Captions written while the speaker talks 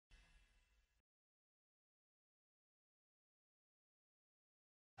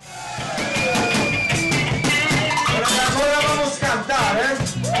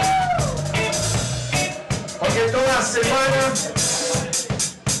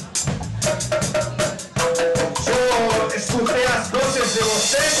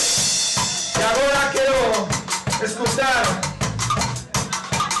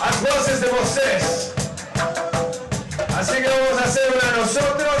vocês. Así que vamos a hacer una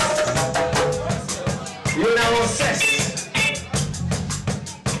nosotros y una vocês.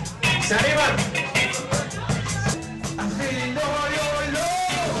 ¿Se animan?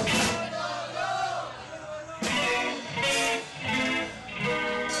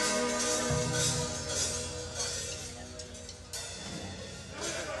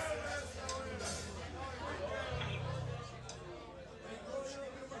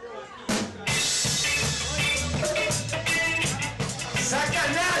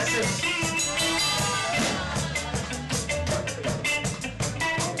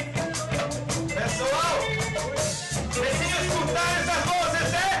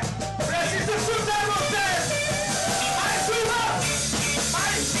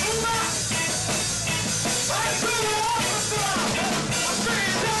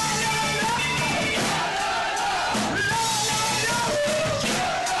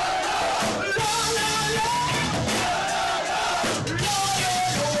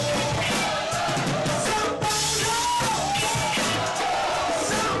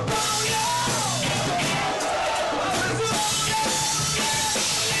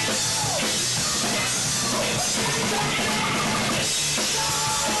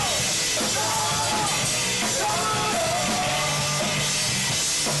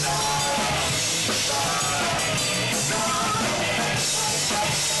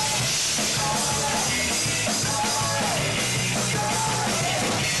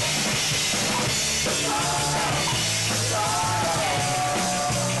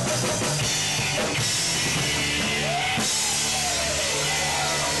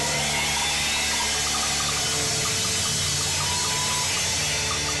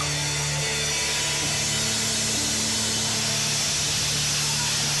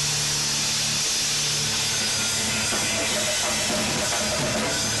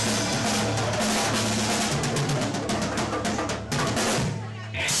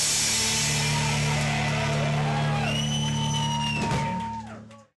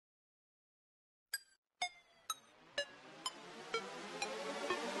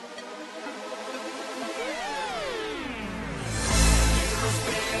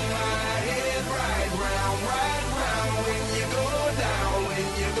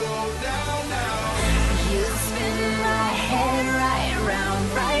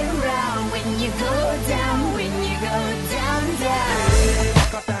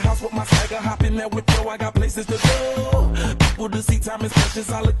 I got places to go. People to see, time is precious.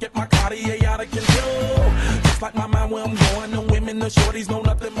 I look at my Cartier out of control. Just like my mind where I'm going. The women, the shorties know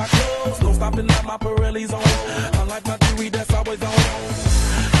nothing but clothes. No stopping at my Pirelli's on. Unlike my jewelry that's always on.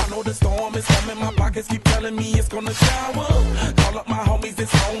 I know the storm is coming. My pockets keep telling me it's gonna shower. Call up my homies,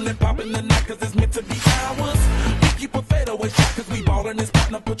 it's on and popping the night cause it's meant to be ours. We keep a fadeaway shot cause we ballin' this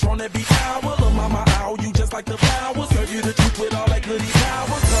platinum Patron every hour. Little mama owl, you just like the flowers. Serve you the truth with all that goody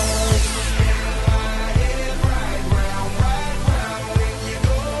powers.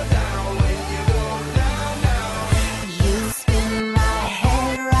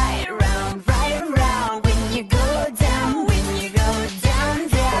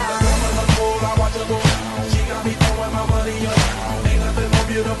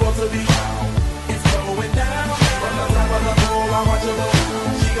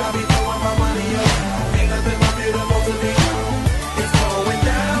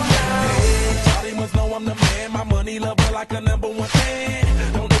 Like a number one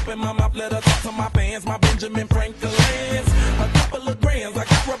fan. Don't open my mouth, let her talk to my fans. My Benjamin Franklin's. A couple of grands, I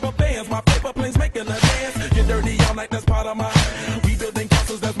got rubber bands. My paper planes making a dance. Get dirty all night, that's part of my. We building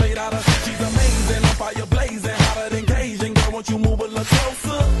castles that's made out of. She's amazing, on fire blazing, hotter than Cajun. Girl, won't you move a little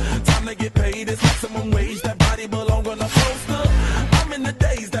closer? Time to get paid, it's maximum wage. That body belong on a poster. I'm in the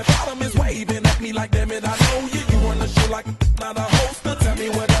days, that bottom is waving at me like, damn it, I know you. You run the show like not a holster. Tell me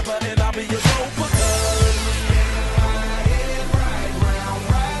whatever